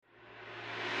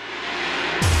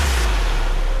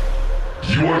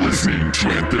You are listening to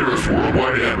Anthera's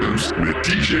Worldwide Anthems with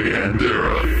DJ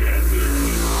Anthera.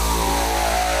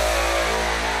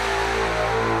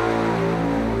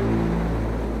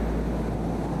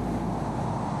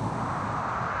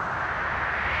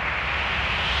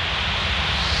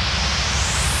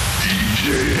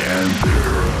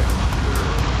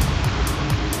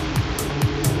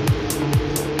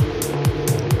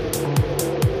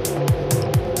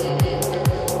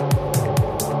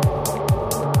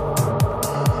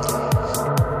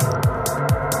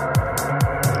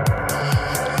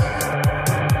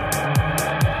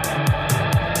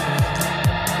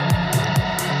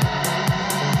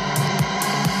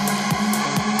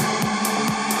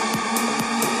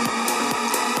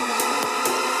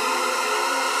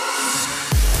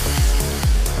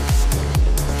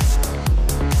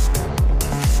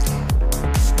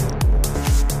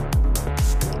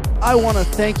 I want to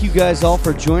thank you guys all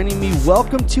for joining me.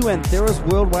 Welcome to Anthera's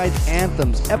Worldwide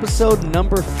Anthems, episode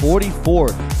number 44.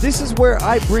 This is where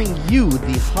I bring you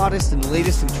the hottest and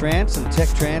latest in trance and tech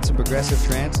trance and progressive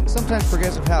trance and sometimes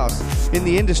progressive house in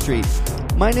the industry.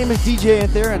 My name is DJ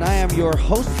Anthera and I am your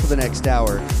host for the next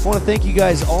hour. I want to thank you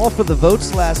guys all for the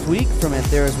votes last week from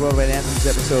Anthera's Worldwide Anthems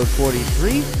episode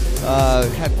 43.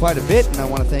 Had quite a bit, and I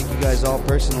want to thank you guys all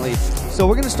personally. So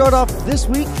we're going to start off this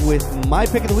week with my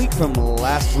pick of the week from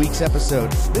last week's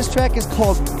episode. This track is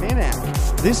called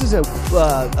Minak. This is a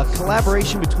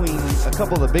collaboration between a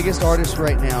couple of the biggest artists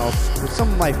right now with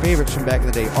some of my favorites from back in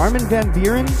the day, Armin van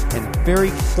Buuren and Ferry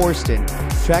Corsten.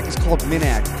 The track is called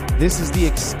Minak. This is the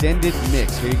extended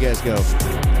mix. Here you guys go.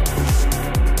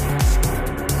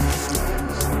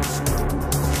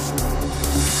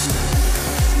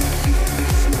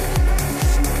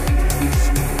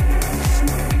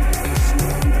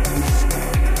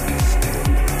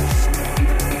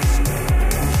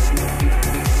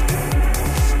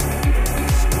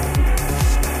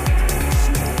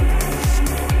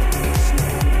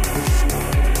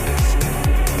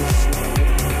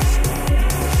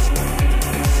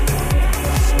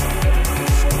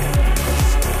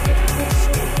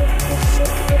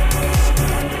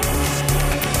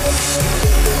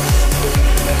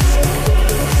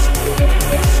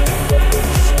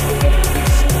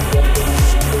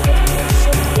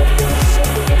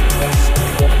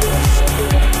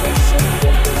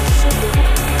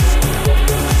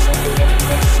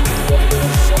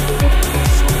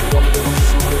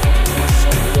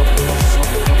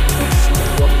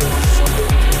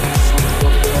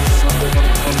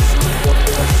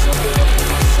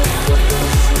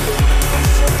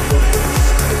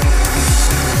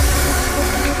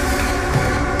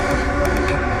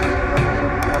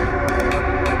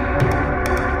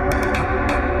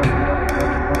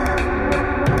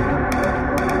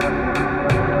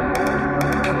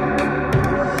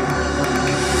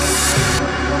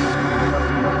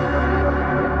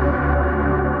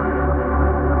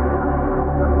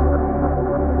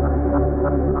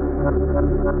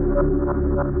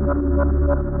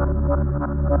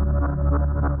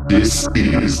 This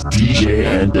is DJ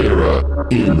Anthera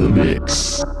in the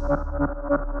mix.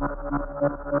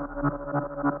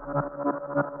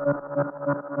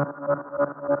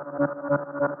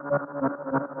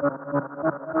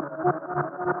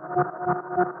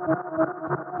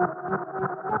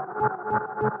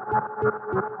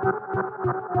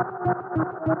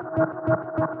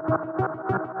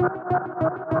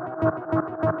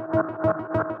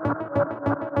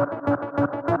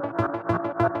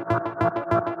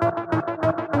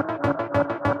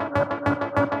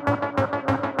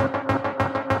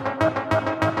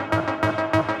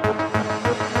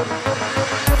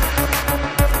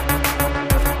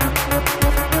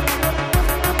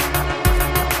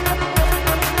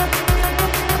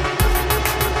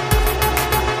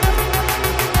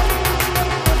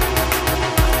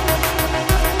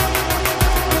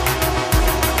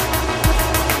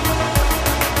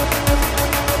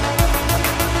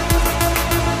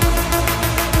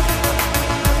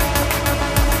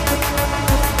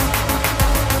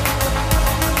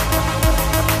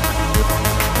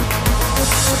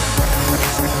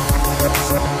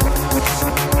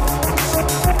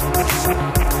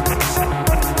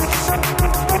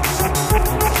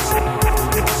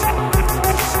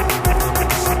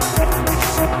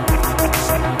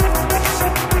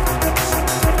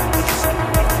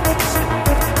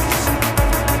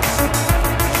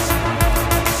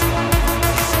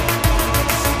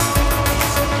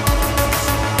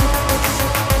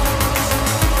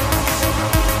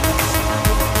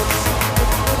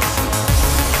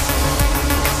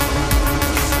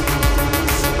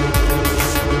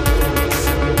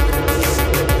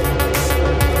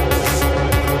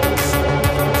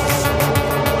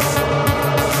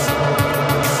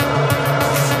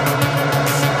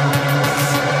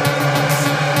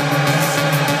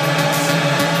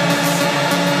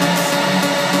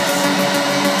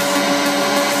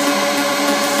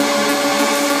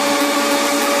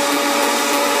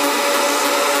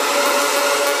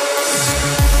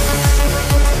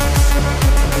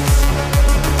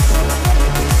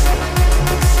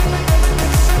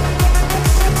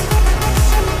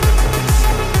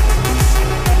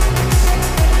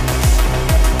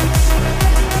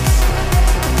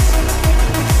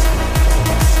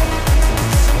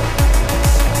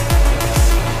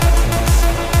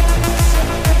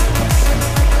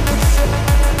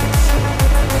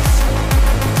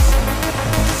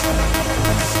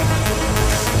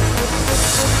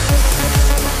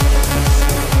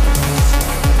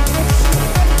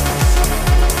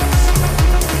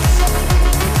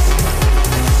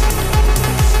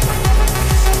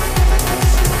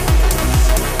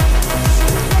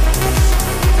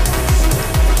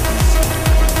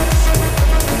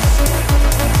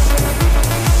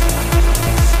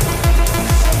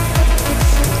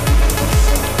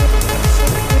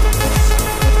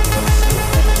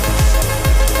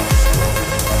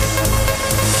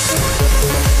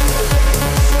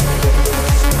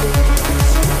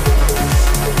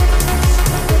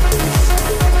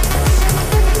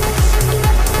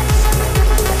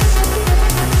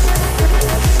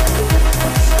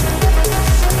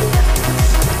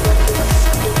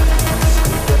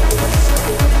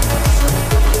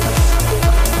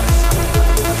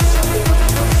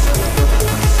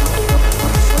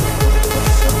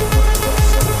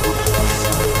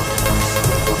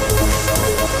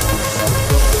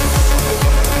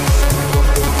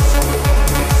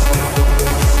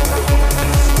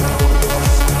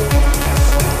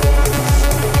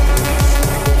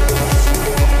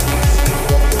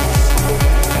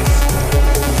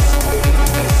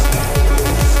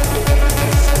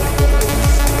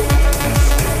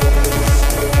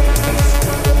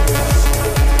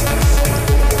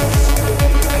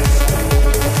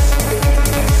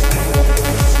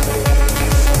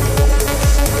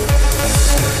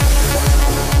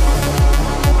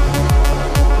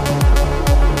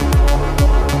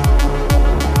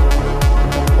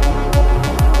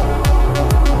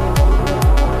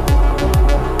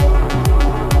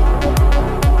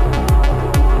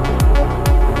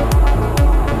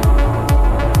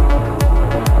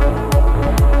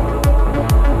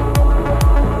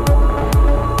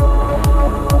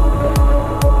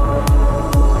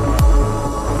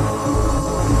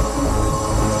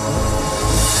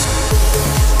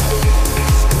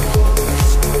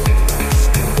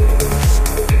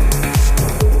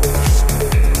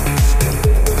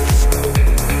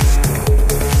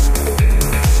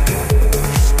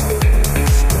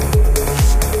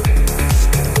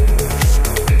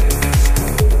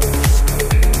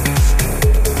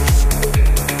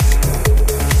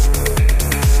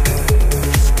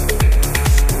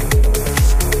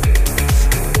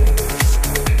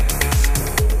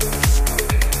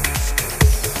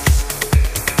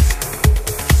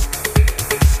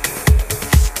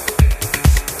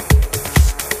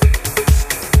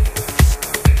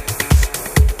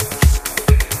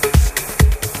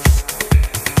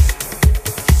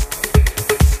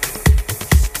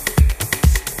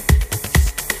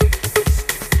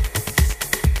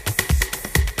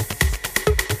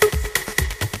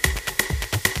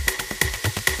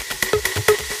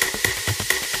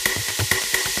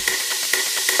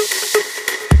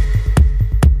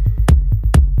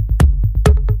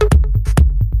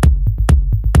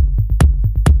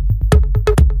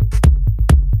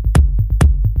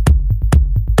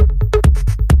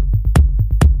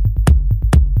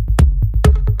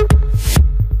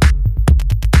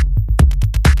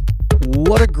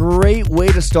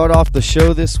 start off the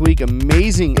show this week.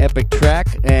 Amazing epic track,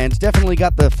 and it's definitely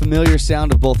got the familiar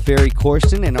sound of both Ferry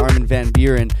Corsten and Armin van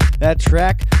Buuren. That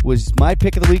track was my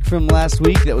pick of the week from last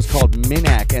week. That was called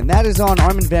Minak, and that is on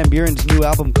Armin van Buuren's new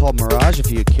album called Mirage, if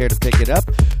you care to pick it up.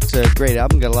 It's a great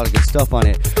album, got a lot of good stuff on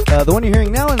it. The one you're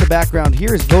hearing now in the background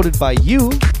here is voted by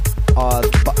you,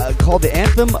 called the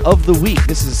Anthem of the Week.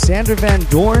 This is Sander Van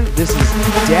Doorn. This is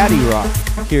Daddy Rock.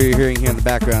 Here you're hearing here in the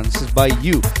background. This is by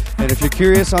you. And if you're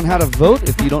curious on how to vote,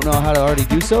 if you don't know how to already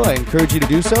do so, I encourage you to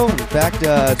do so. In fact,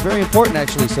 it's very important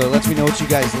actually, so it lets me know what you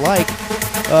guys like.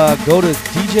 Go to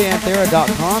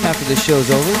djanthera.com after this show's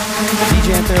over,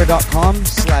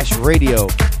 djanthera.com/radio,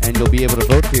 and you'll be able to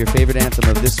vote for your favorite anthem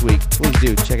of this week. Please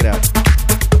do, check it out.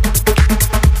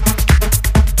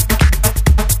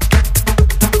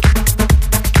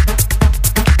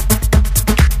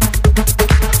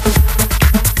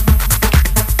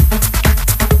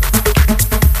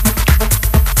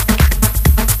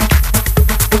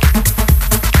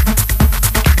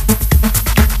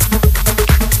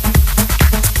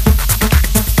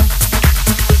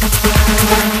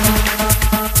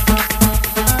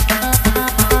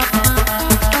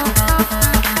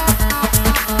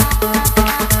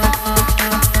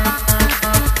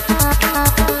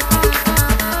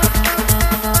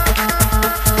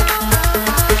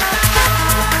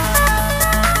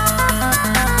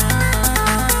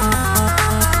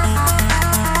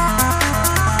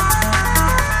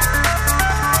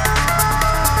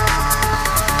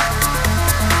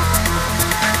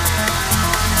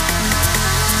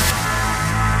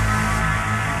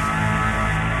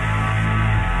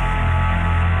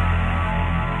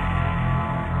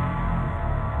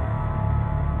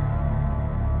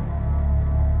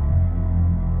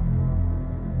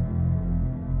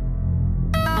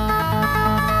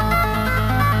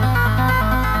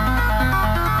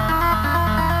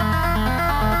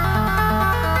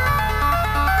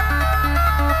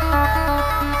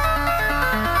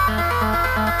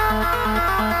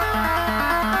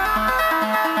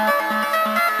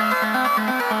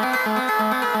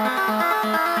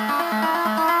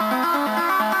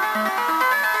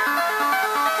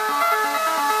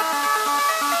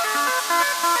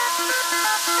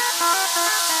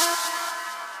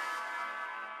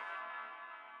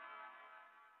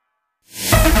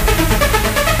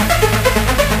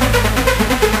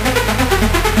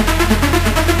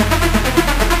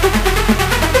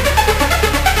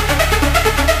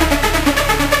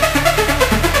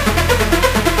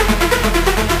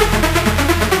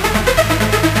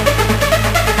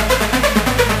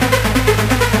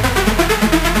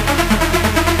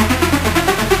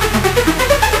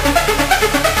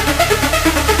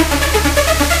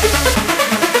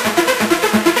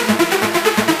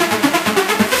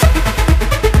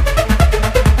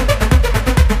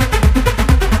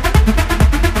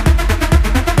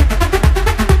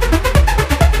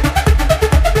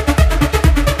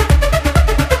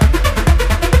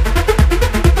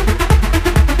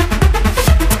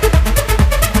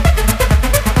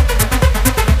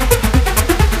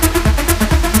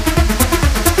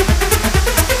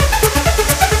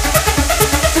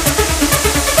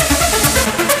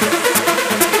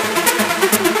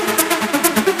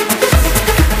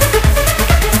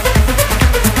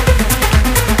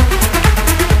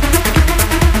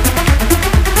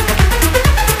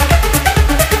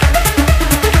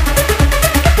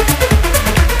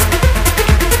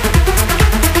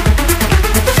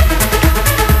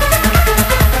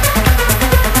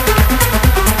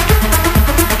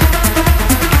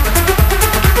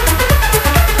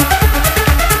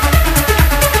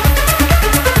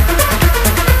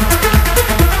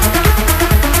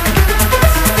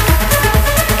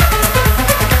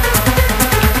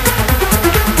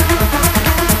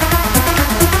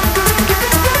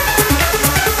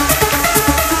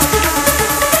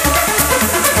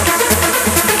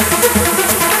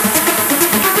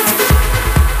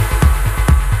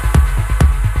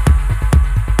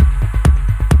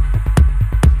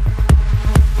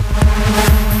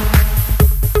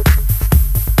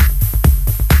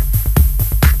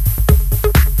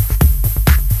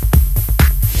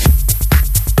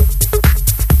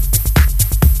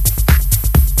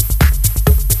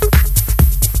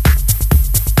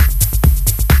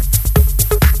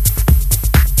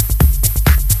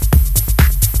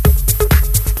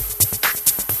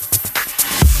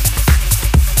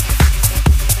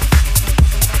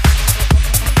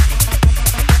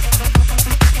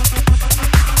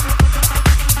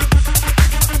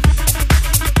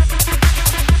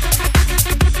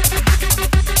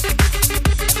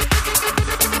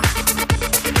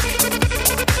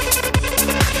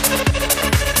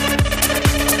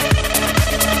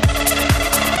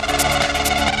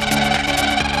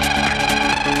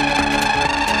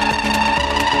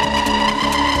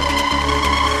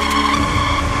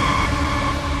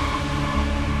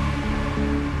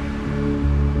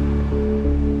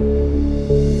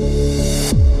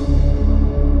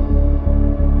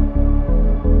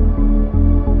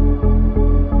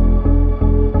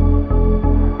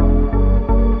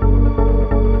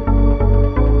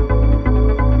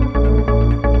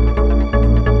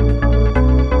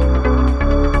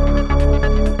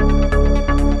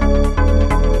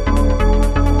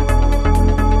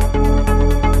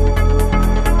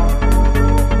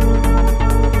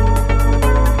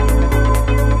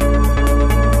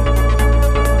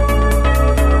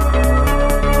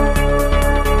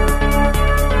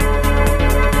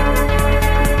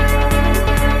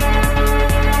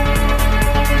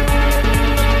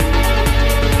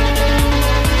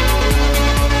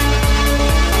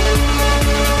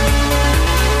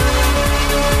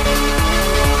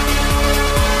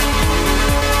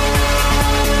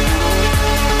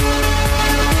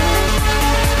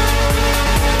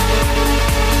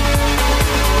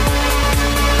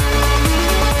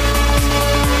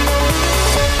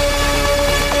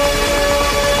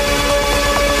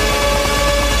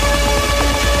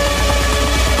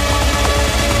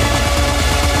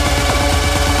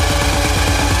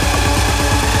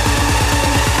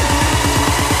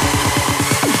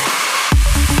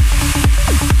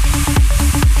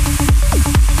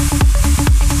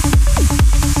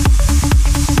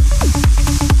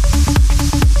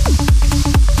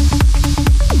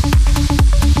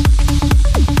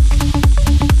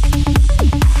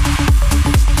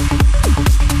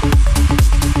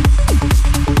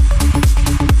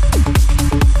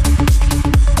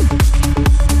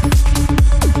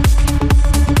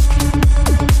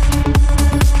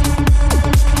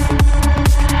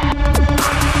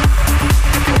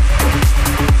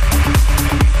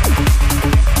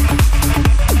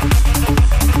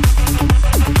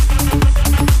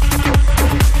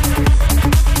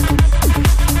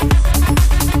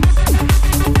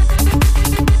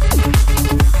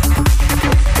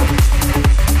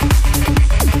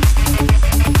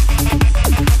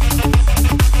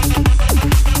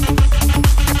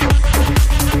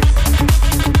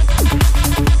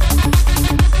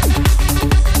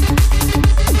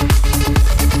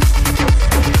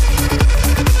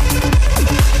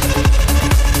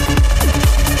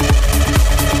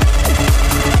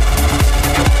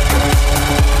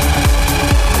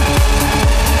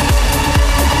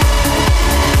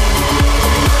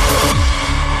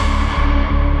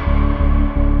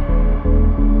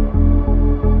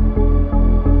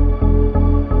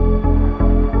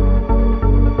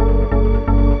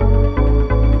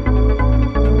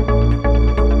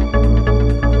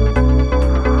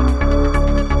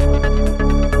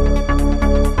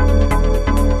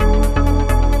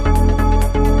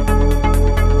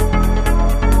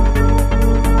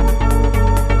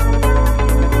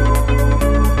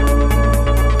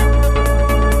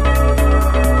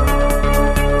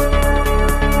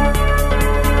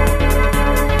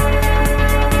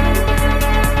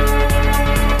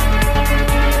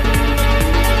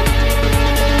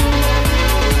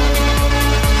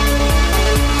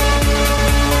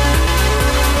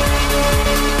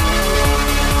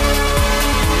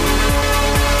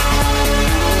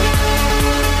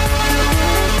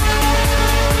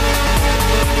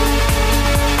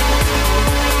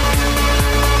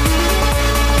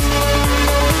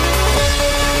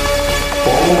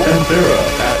 Anthera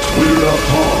at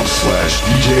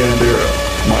twitter.com/DJ Anthera,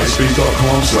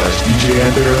 myspace.com/DJ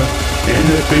Anthera, and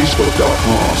at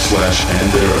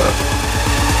facebook.com/Anthera.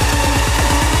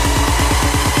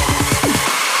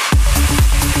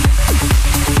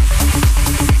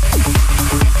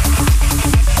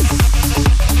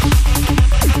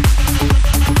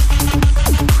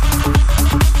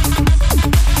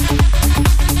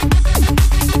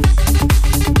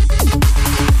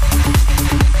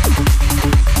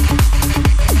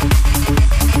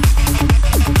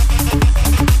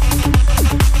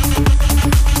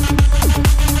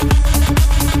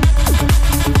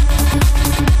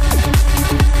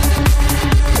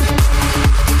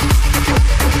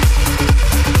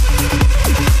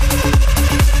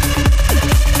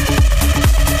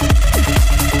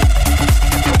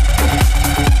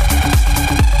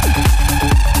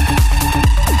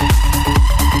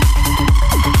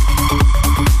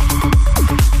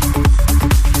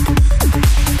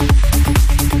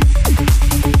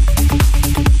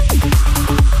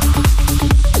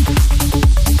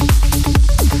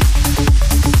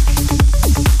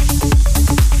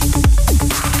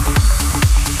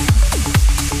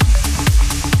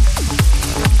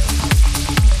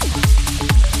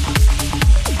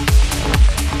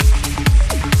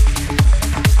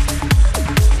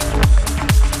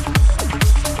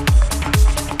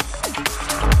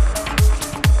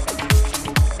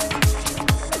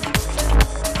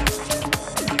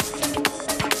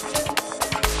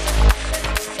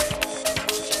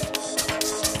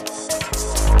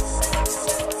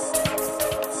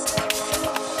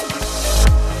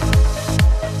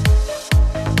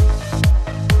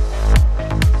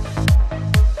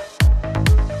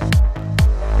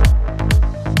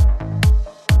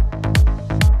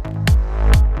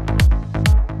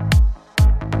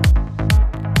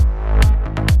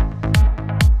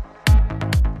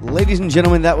 Ladies and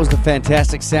gentlemen, that was the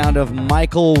fantastic sound of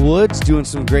Michael Woods doing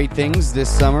some great things this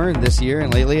summer and this year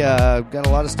and lately. Got a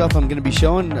lot of stuff I'm going to be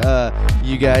showing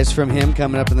you guys from him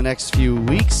coming up in the next few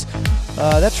weeks.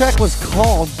 That track was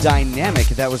called Dynamic.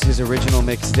 That was his original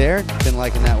mix there. Been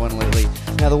liking that one lately.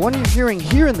 Now, the one you're hearing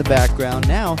here in the background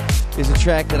now is a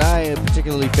track that I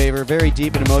particularly favor, very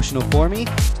deep and emotional for me.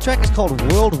 The track is called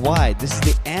Worldwide. This is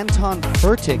the Anton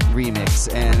Furtick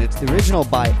remix, and it's the original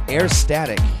by Air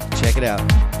Static. Check it out.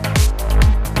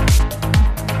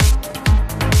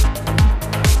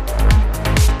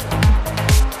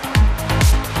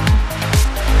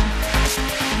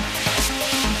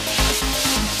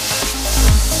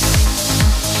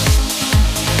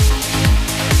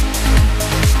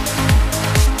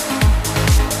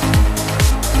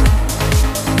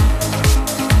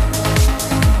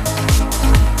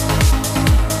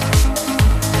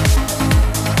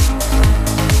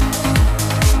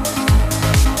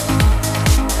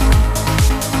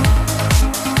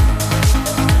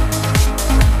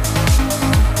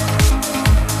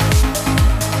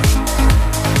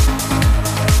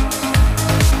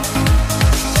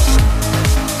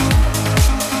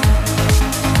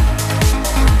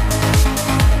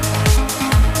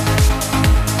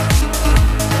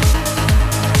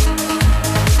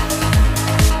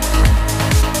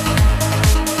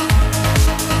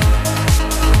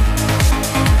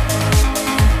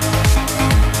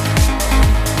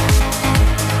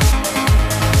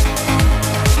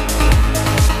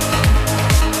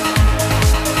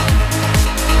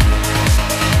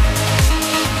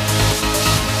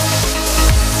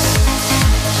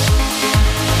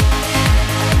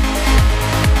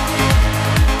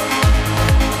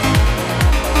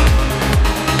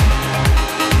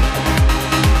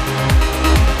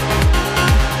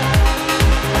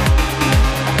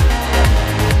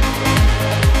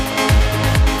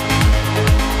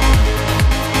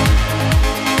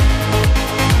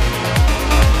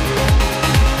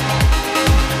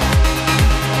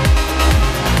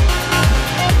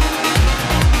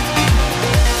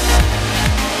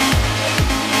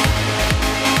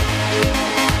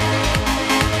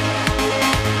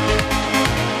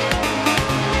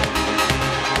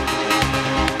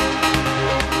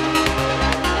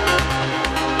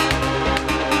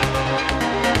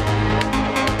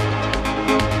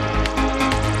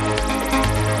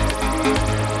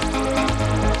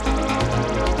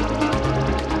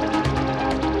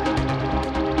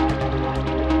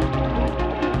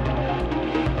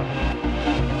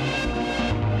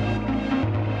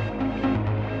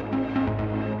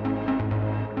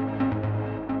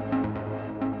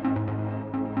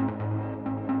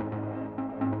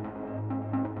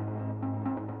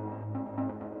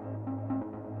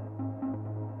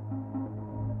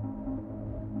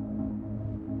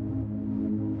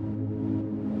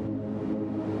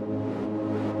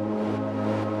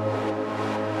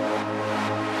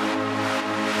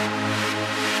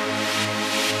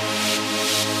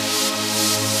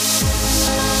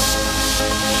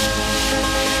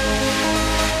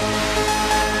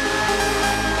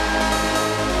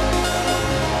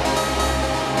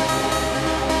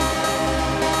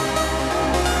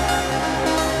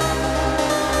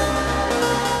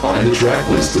 the track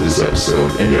list of this episode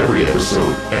and every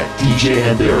episode at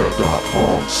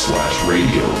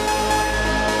djandera.com/radio.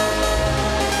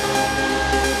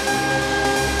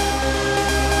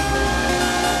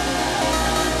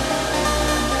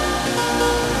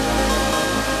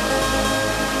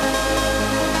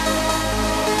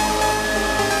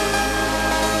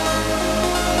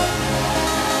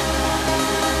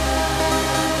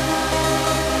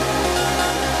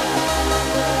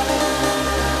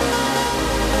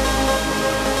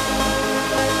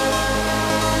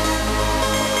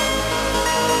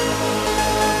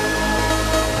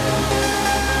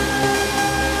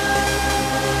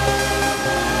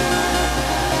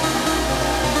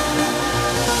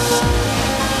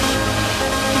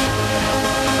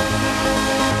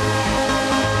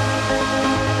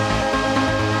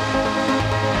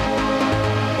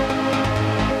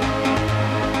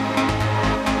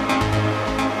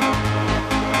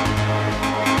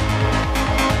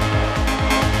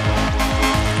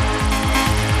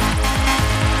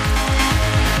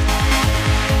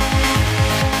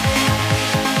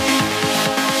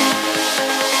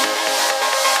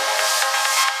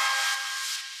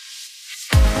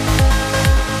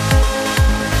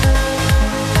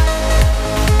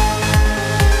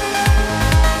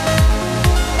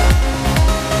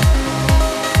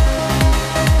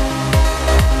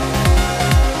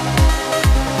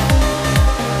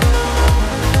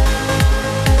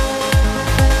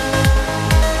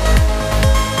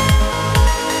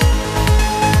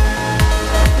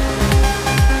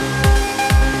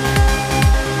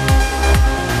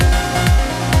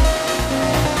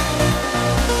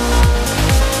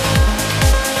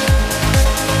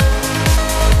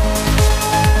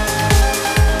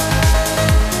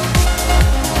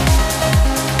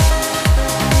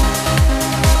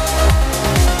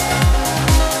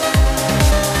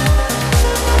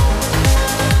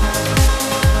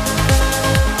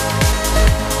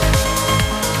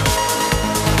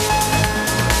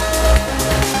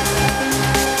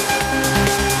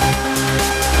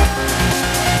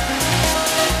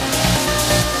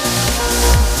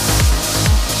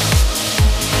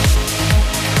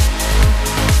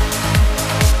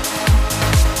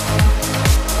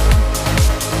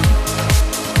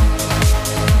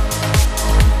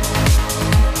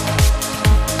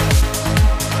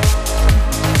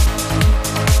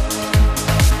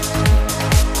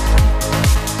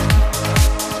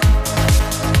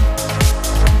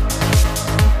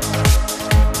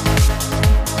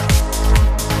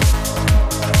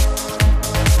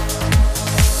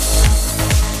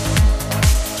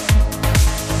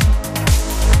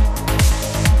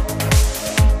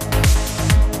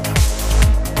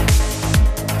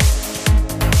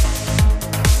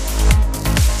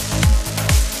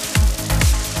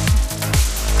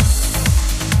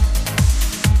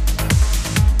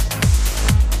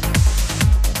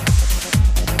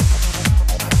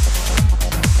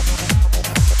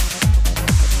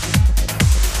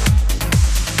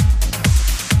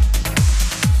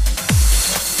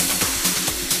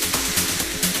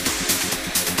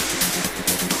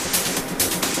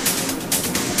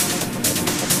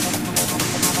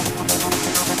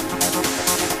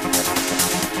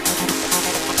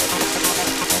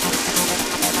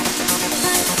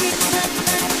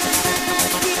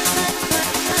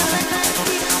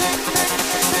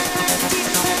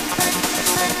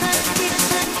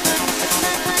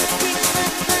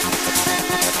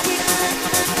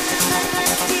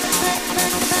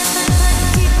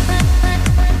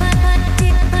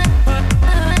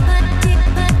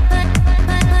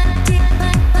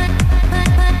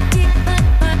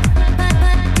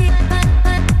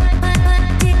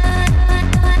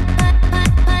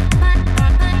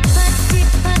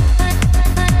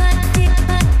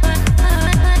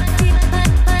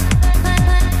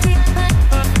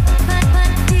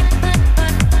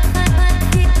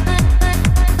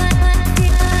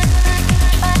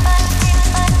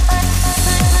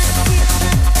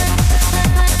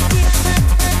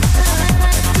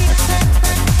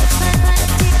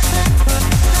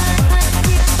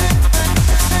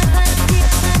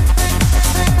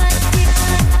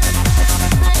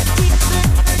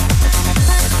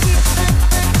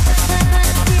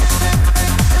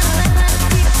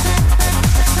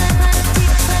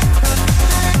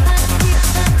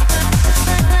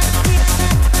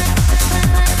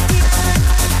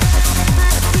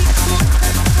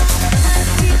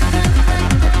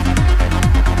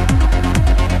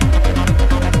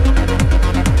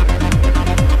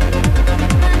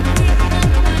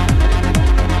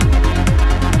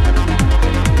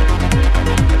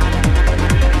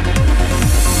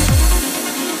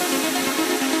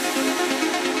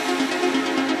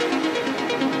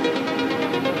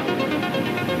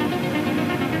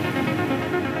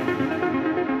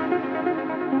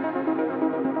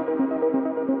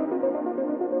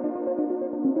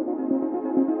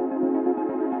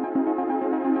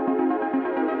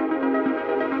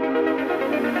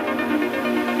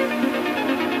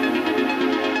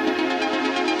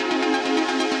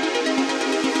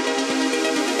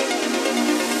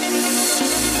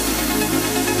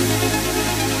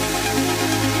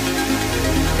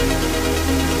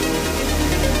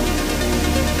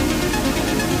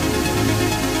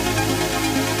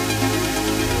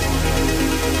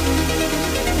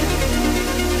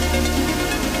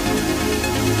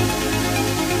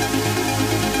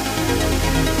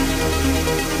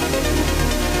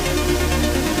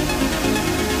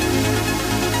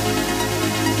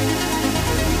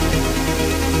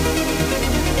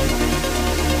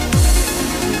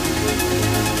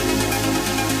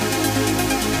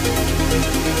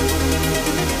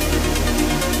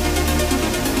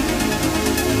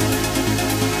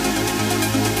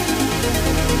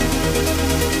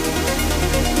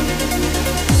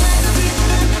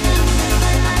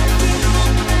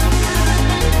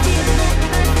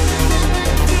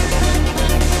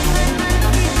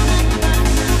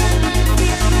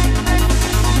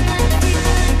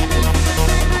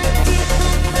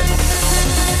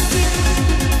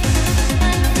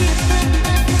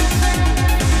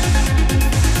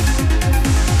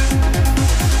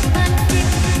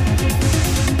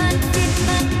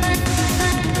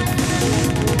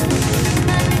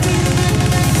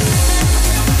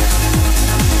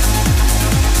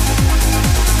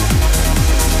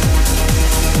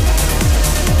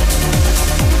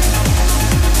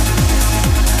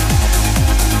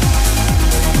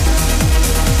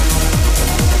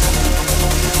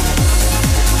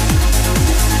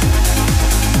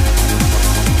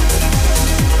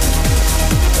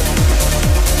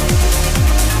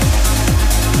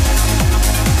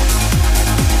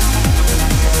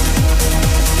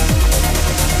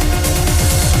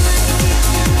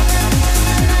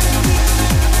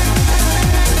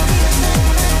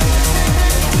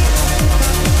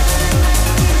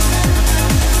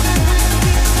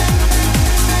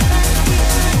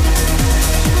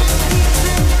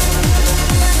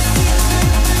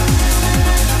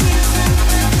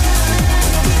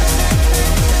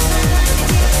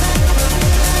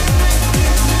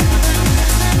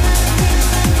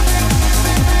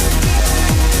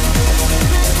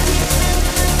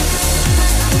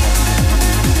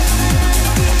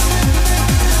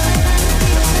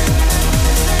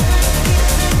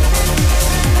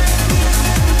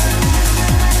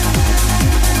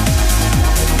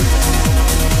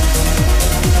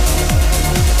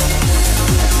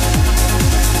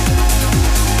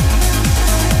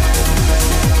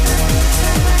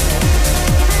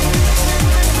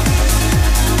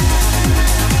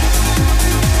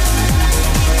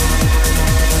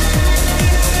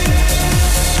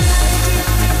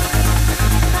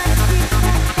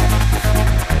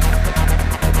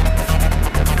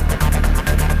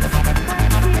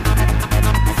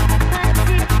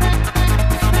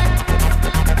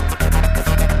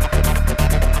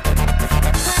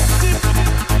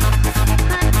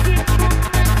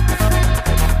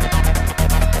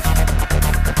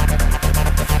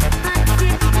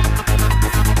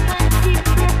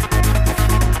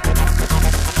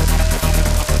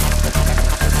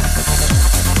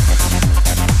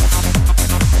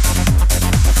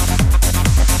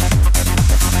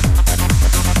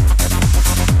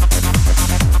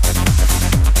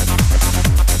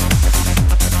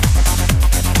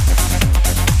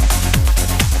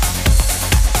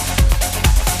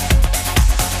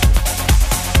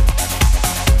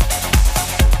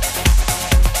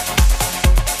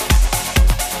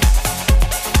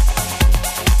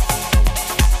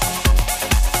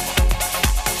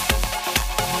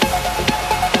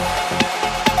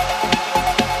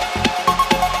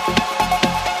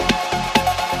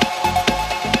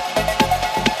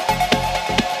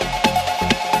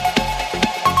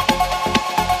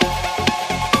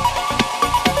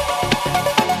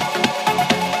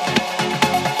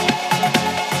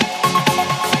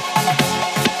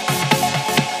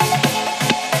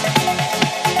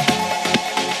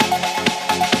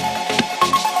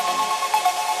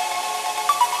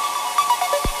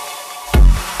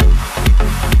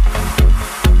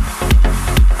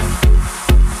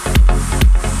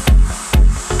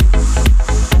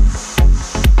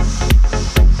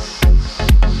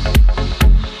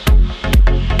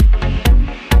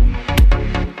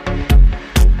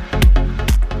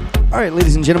 right,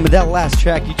 ladies and gentlemen, that last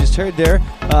track you just heard there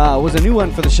was a new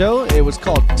one for the show. It was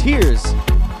called Tears.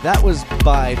 That was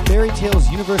by Fairy Tales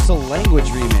Universal Language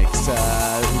Remix,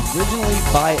 originally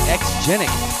by Xgenic.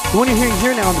 The one you're hearing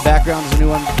here now in the background is a new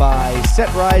one by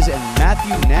Set Rise and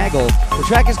Matthew Nagel. The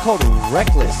track is called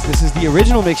Reckless. This is the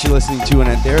original mix you're listening to on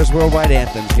Anthera's Worldwide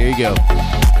Anthems. Here you go.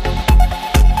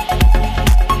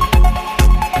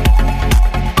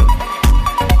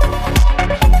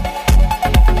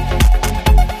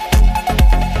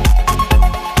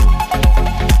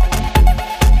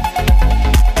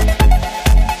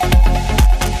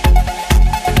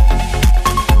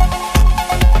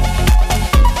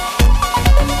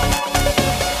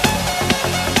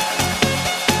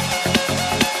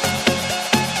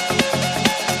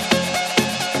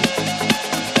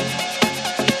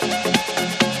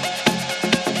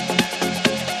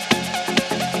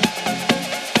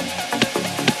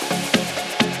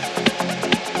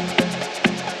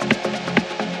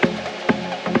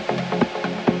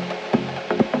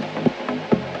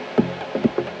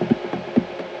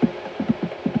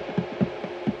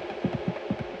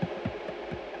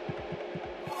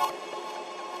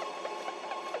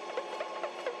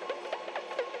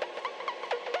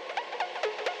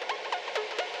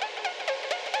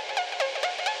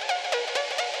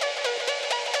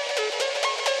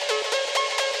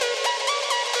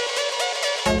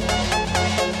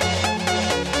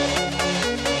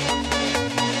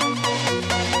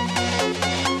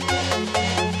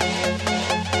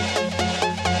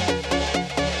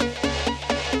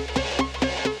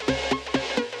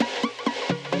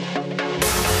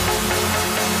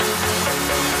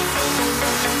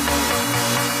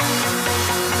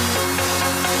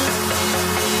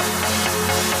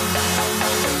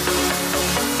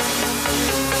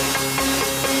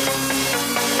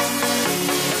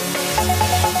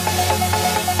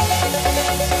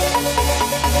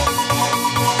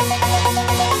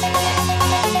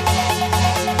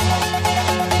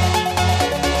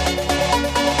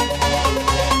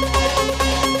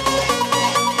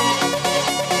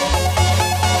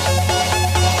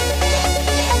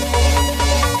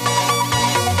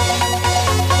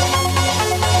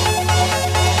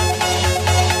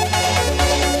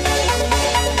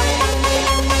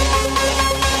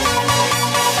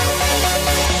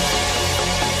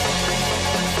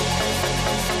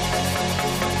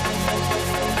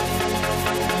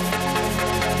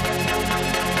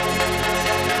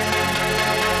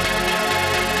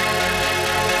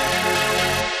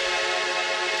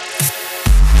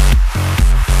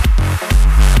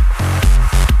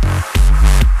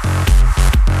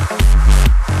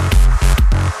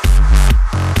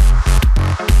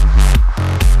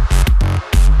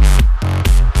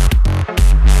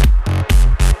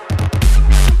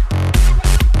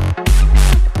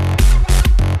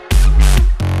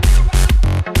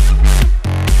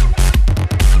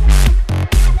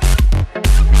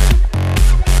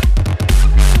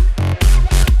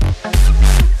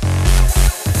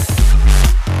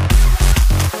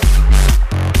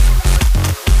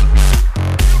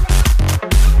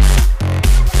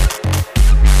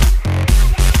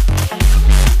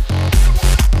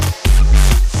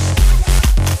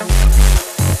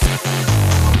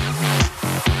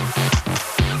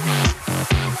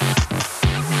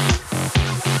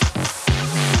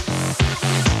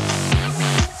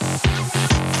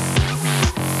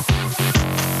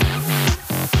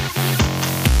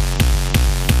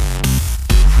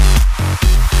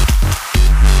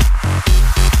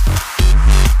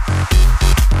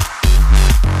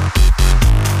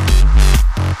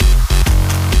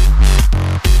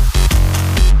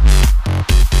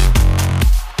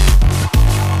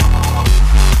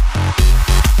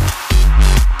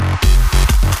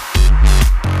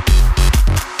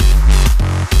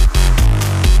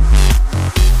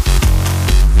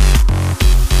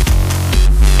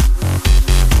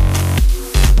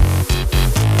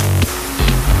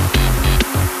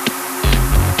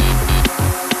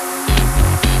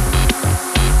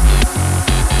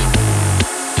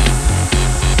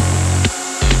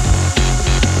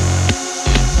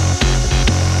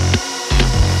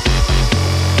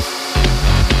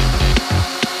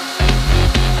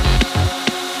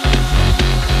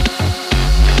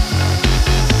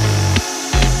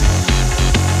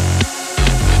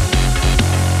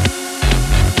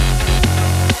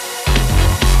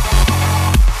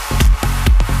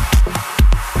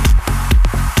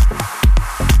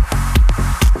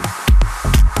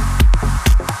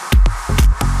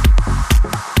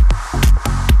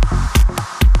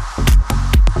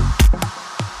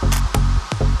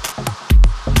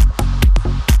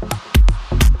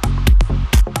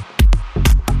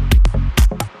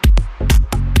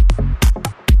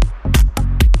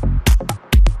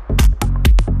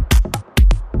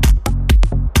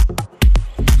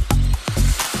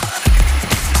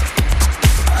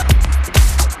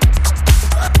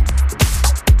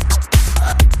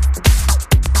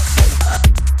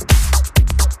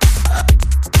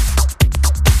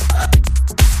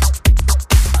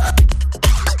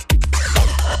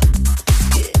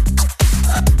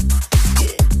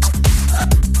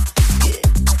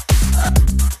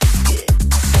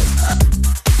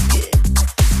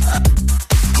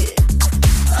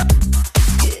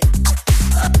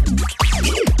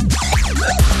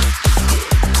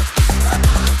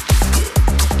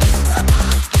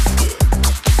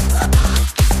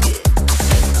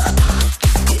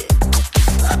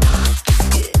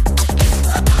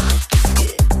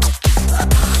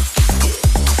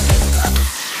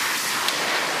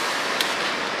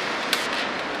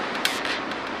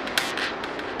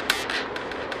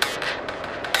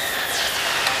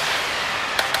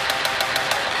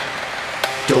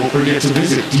 forget to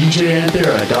visit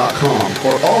djanthera.com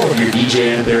for all of your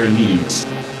DJ Anthera needs.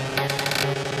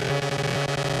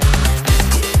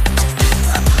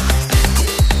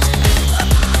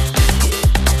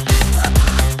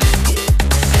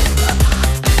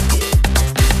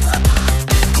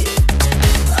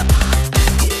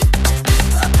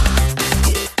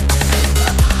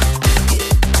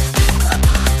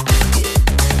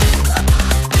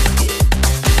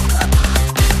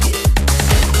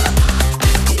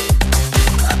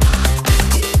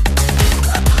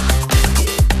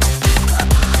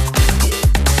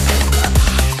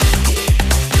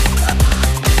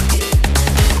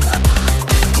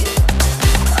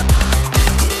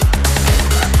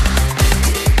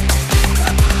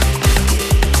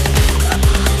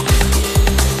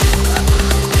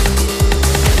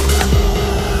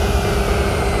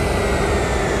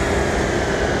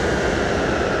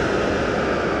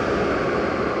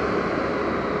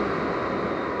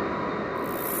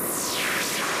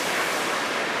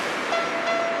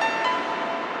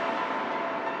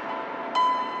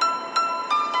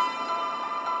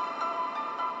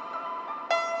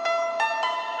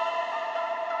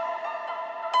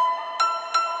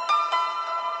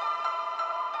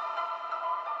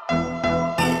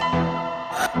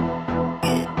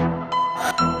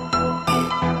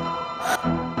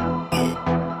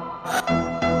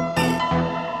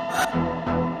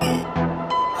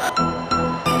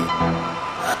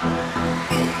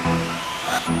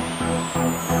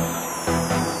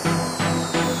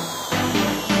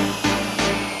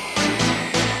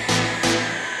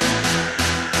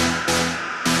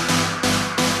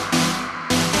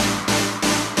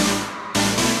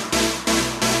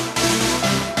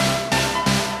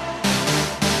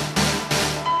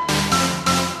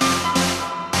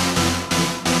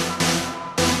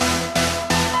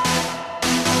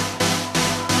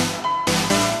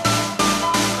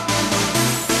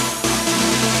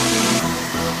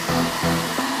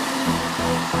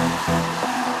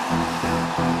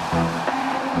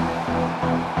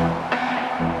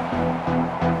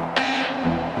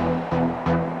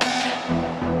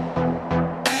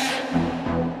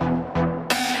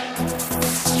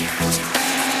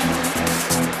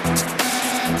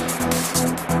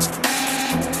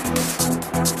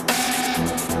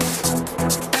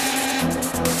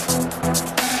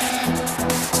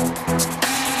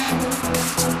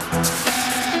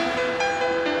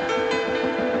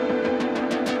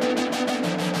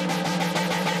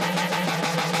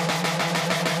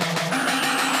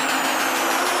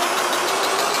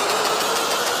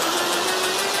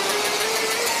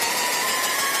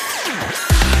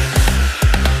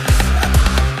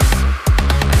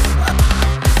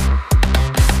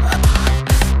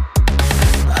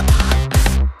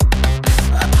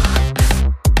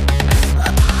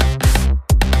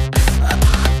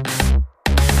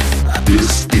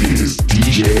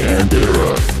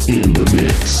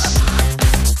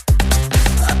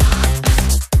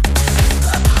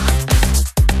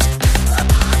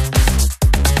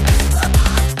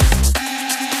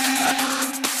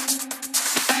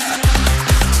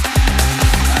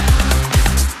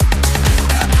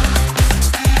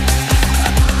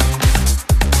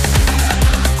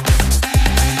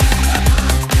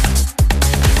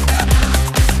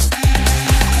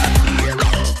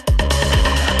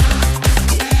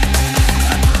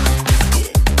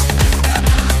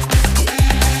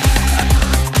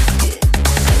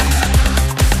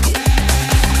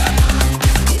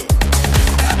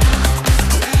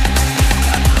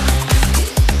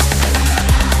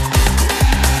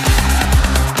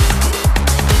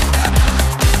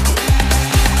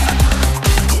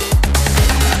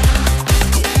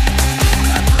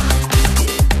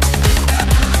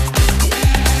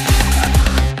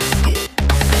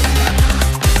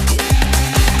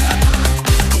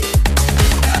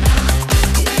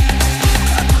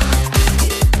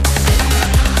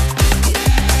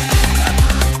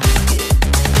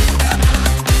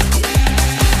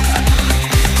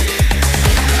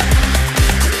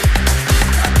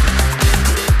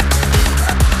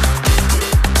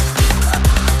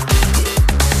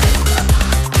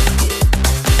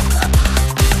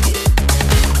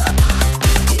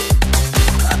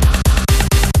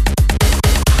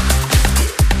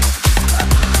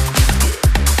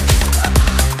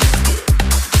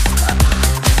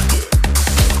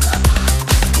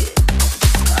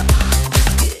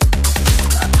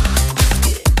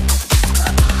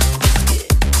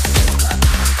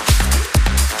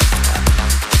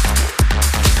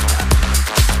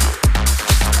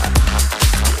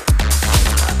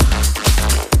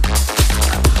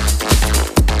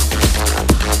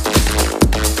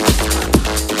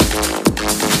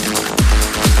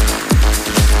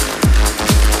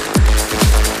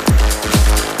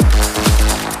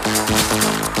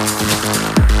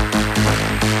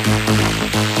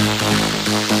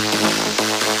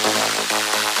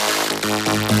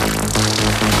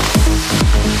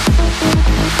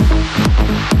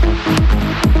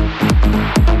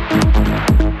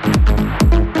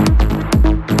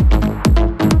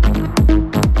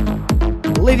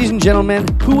 Ladies and gentlemen,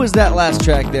 who was that last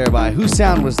track there by? Whose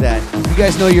sound was that? You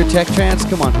guys know your tech trance?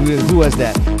 Come on, who was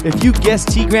that? If you guessed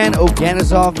Tigran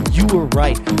Oganezov, you were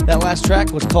right. That last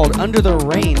track was called Under the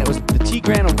Rain. It was the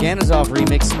Tigran Oganezov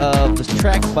remix of the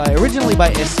track originally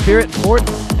by Spirit Port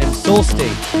and Soul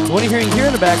State. The one you're hearing here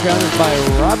in the background is by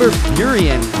Robert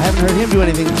Burian. I haven't heard him do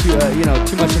anything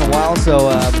too much in a while, so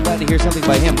I'm glad to hear something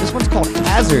by him. This one's called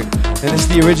Hazard, and this is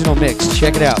the original mix.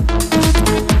 Check it out.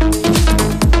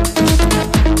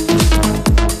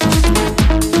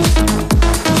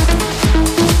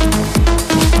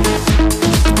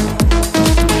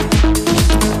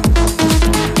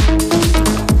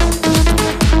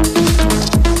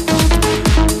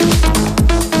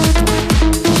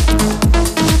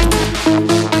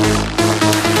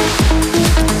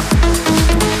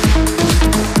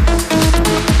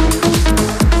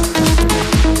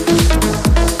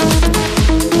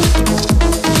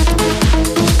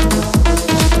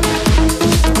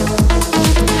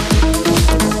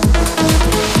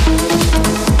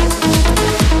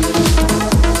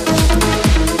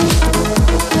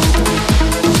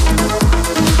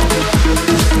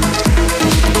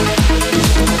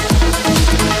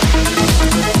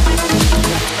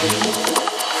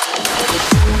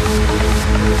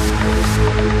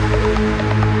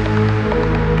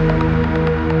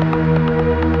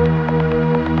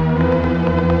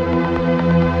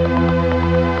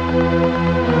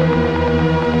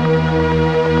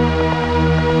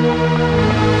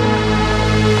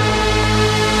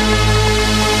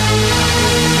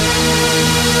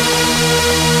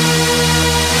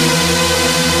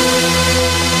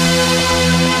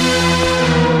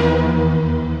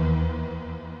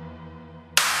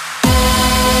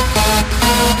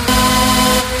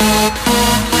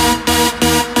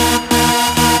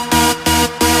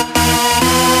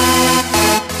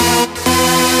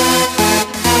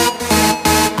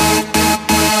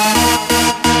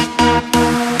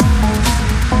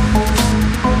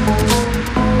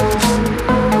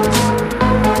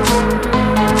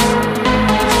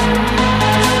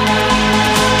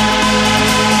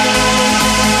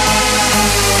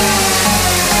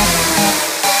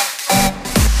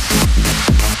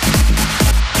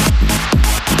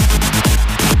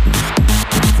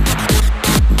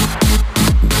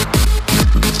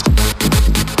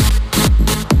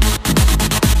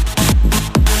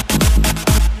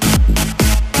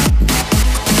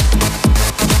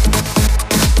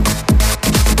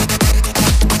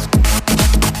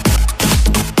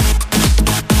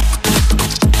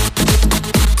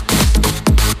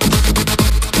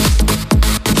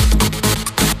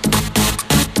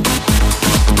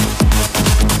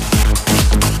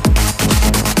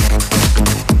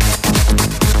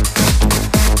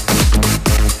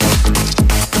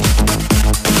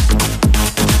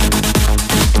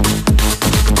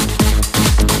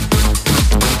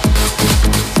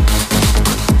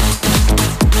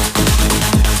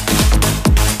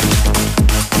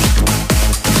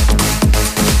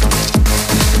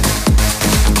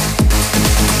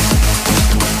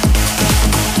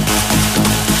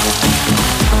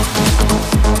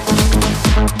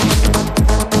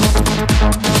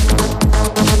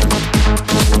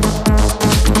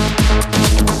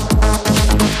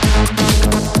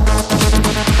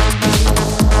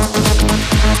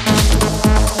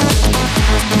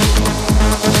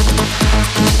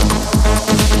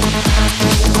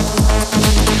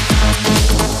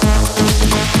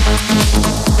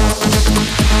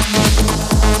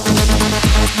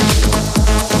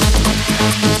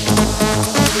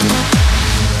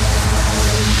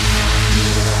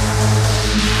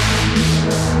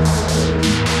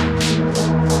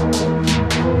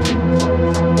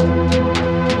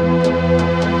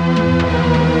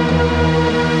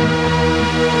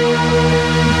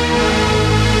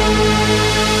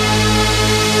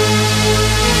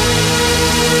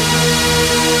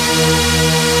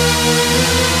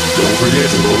 forget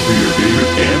to vote for your favorite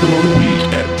Anthem of the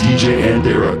Week at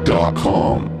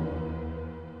djanthera.com.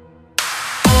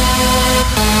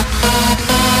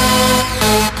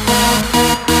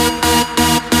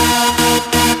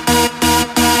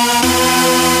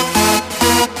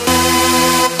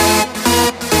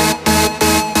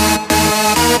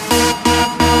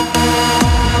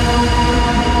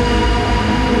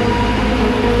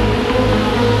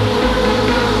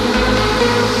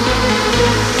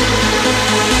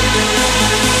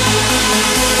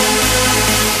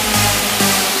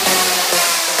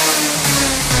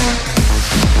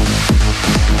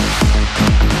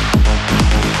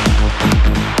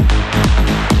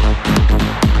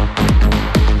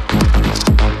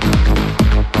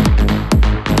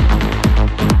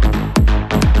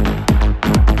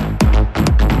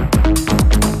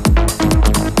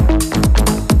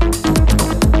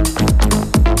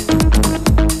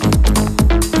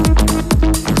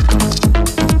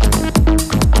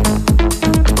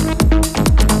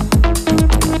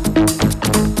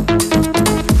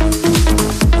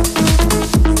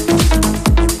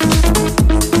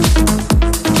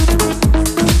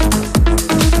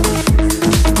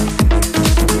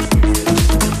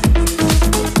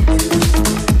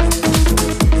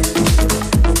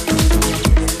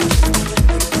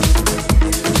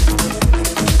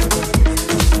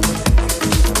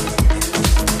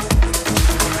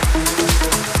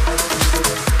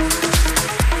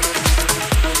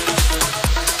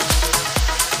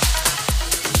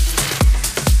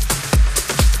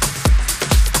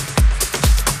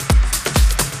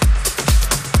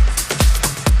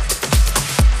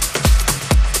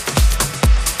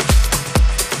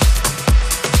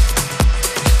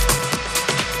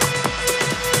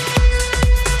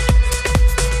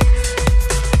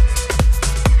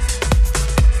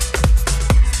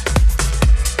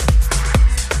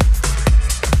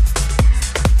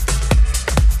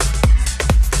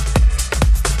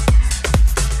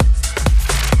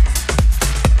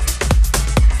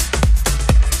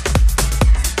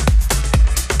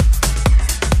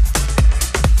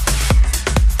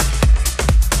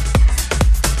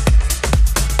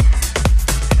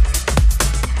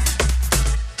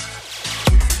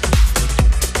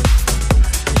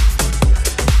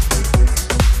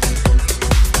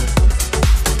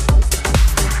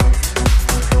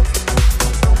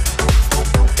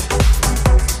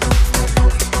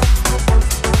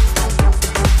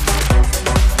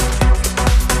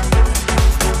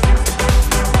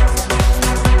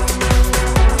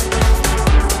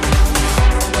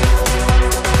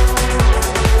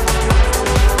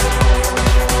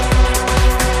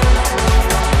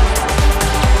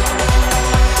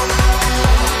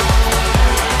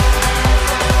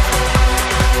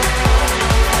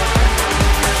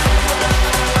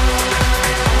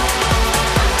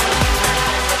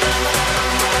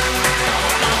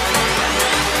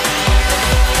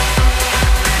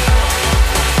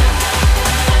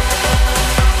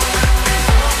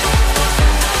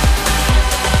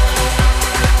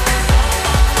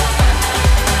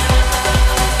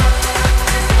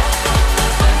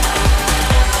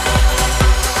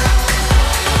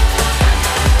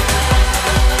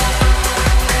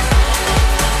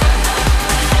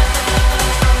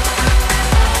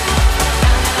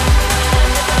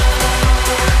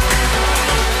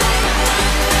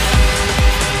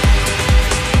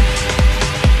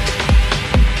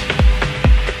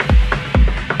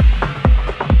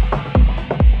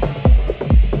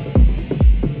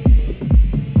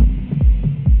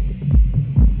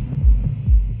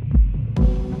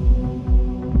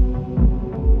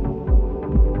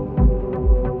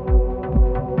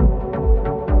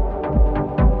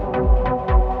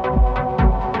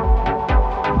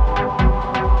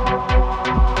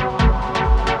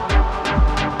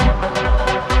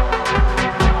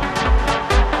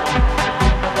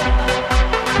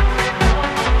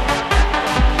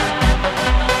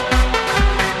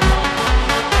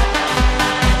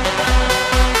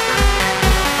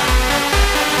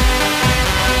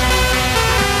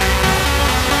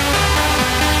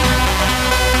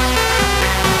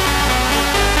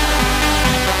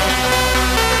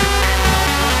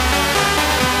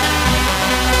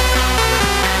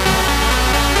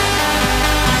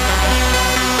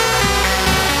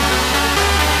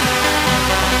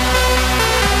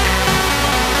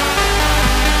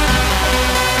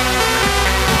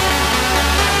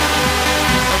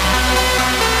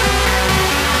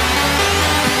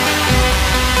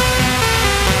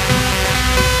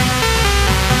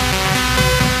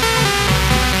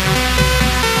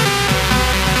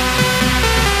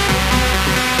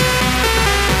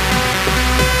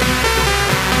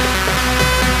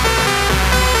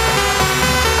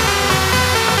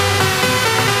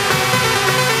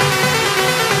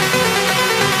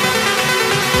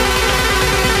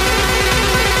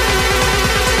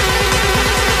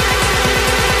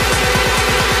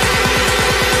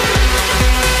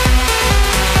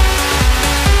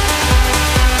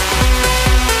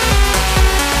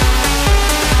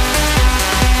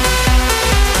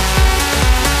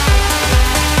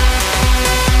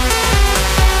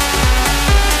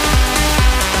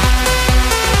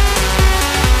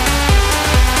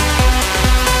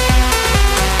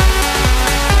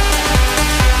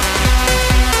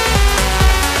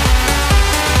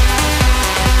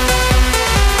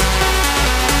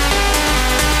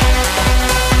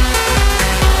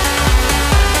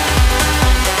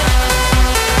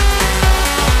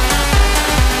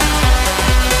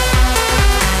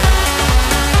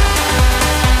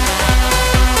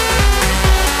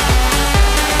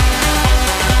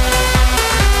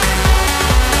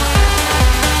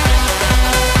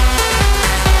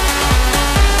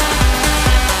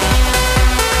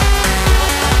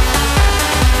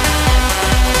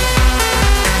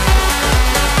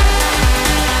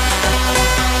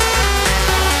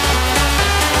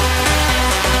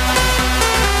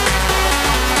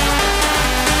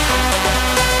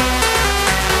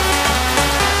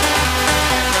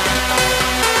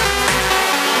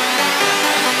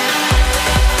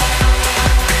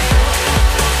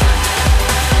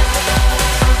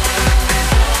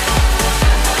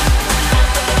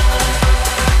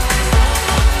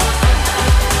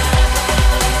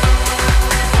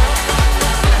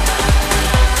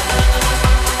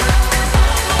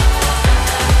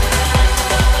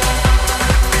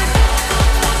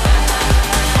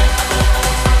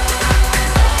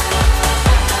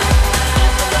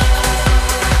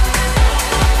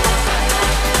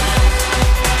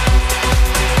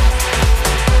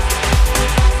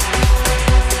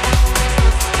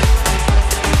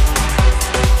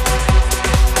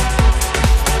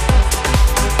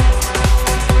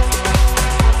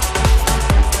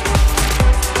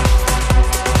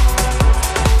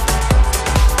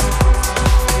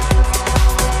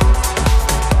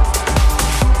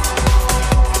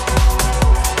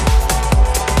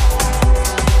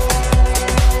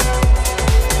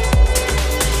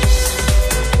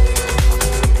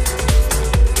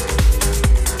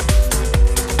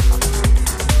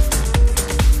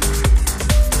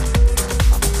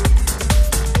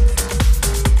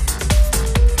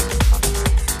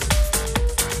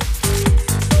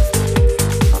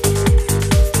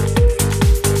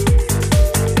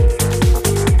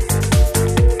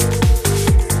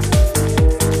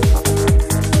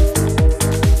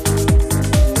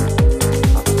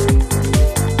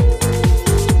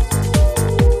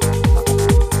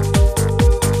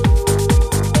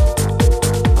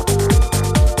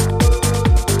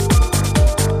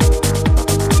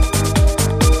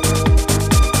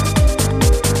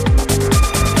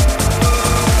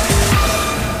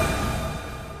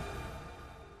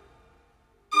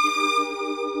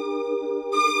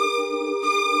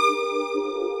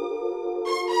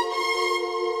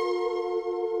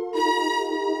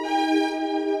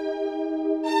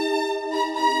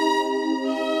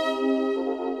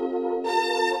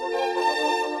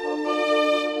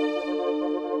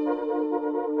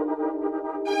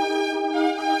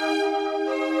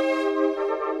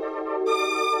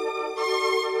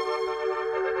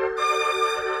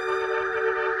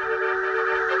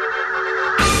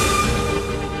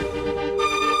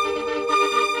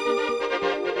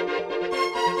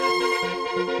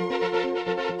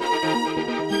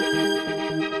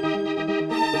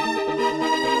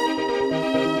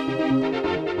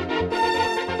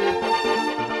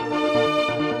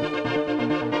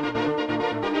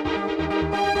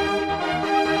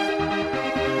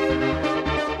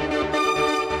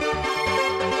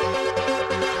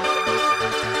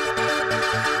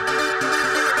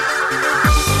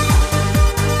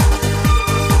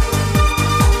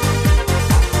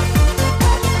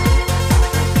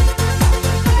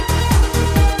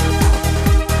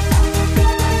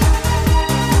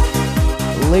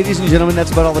 ladies and gentlemen,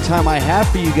 that's about all the time I have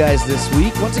for you guys this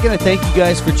week. Once again, I thank you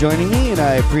guys for joining me, and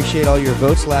I appreciate all your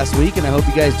votes last week, and I hope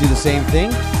you guys do the same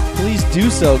thing. Please do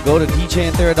so. Go to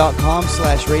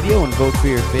djanthera.com/radio and vote for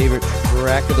your favorite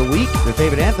track of the week, your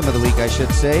favorite anthem of the week, I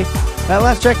should say. That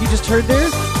last track you just heard there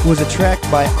was a track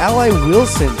by Ally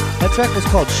Wilson. That track was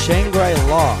called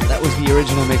Shangri-La. That was the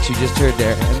original mix you just heard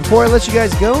there. And before I let you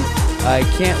guys go, I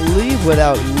can't leave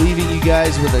without leaving you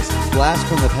guys with a blast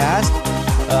from the past.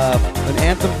 An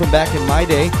anthem from back in my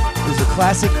day. It was a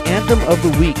classic anthem of the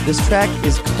week. This track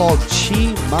is called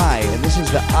Chi Mai, and this is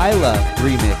the Isla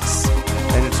remix.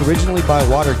 And it's originally by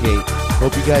Watergate.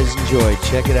 Hope you guys enjoyed.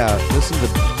 Check it out. Listen to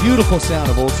the beautiful sound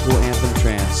of old school anthem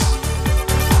trance.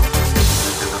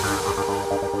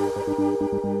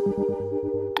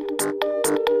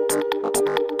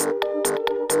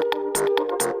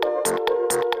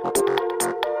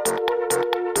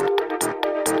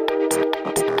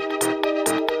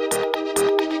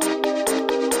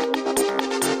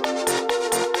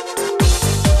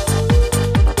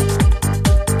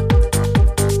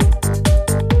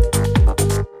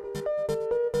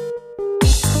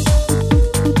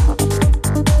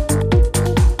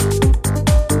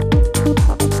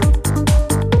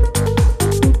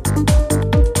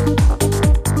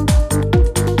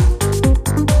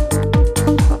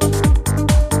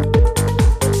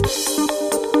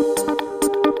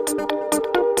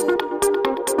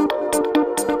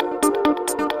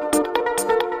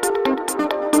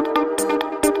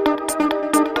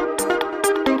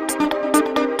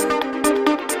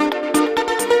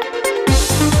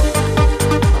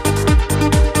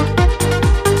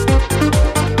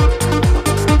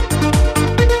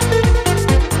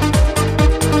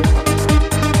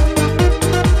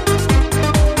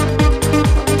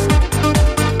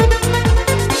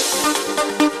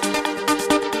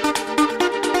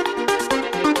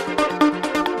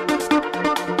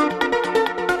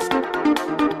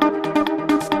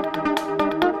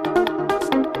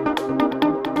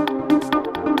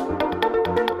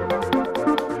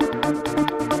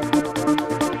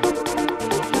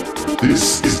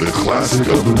 This is the classic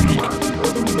of the week.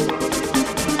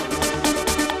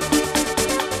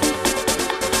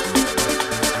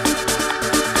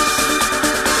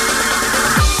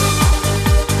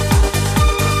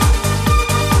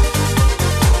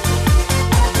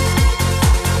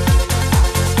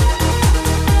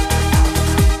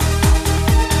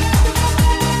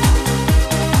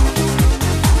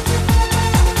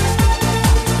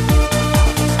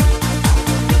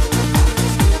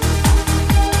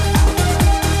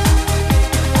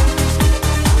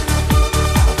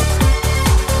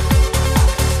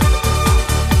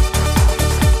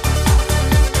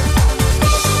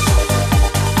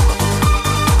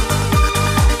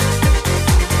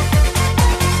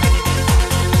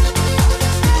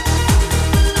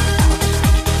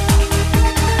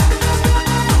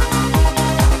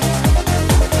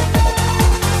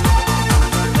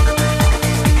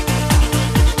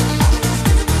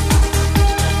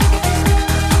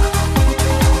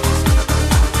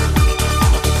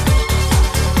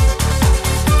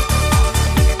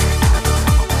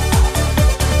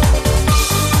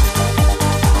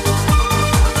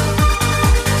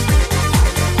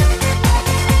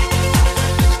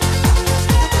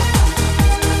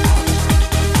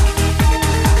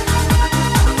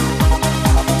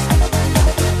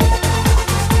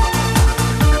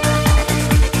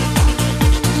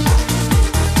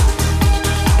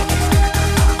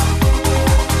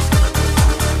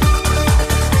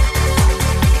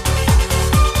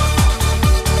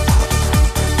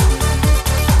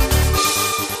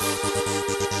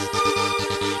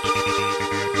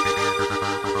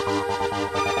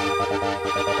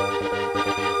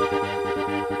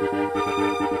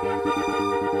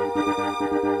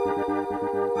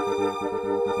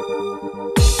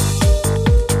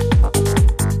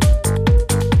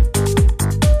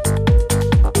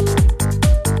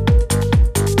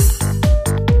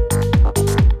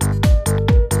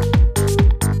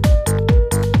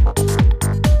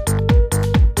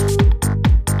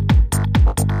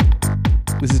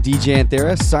 DJ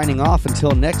Anthera signing off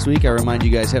until next week. I remind you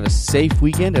guys, have a safe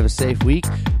weekend, have a safe week.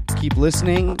 Keep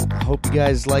listening. I hope you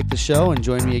guys like the show and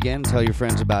join me again and tell your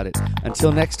friends about it.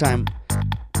 Until next time,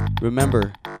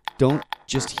 remember, don't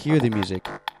just hear the music.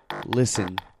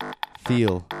 Listen,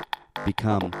 feel,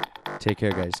 become. Take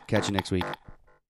care, guys. Catch you next week.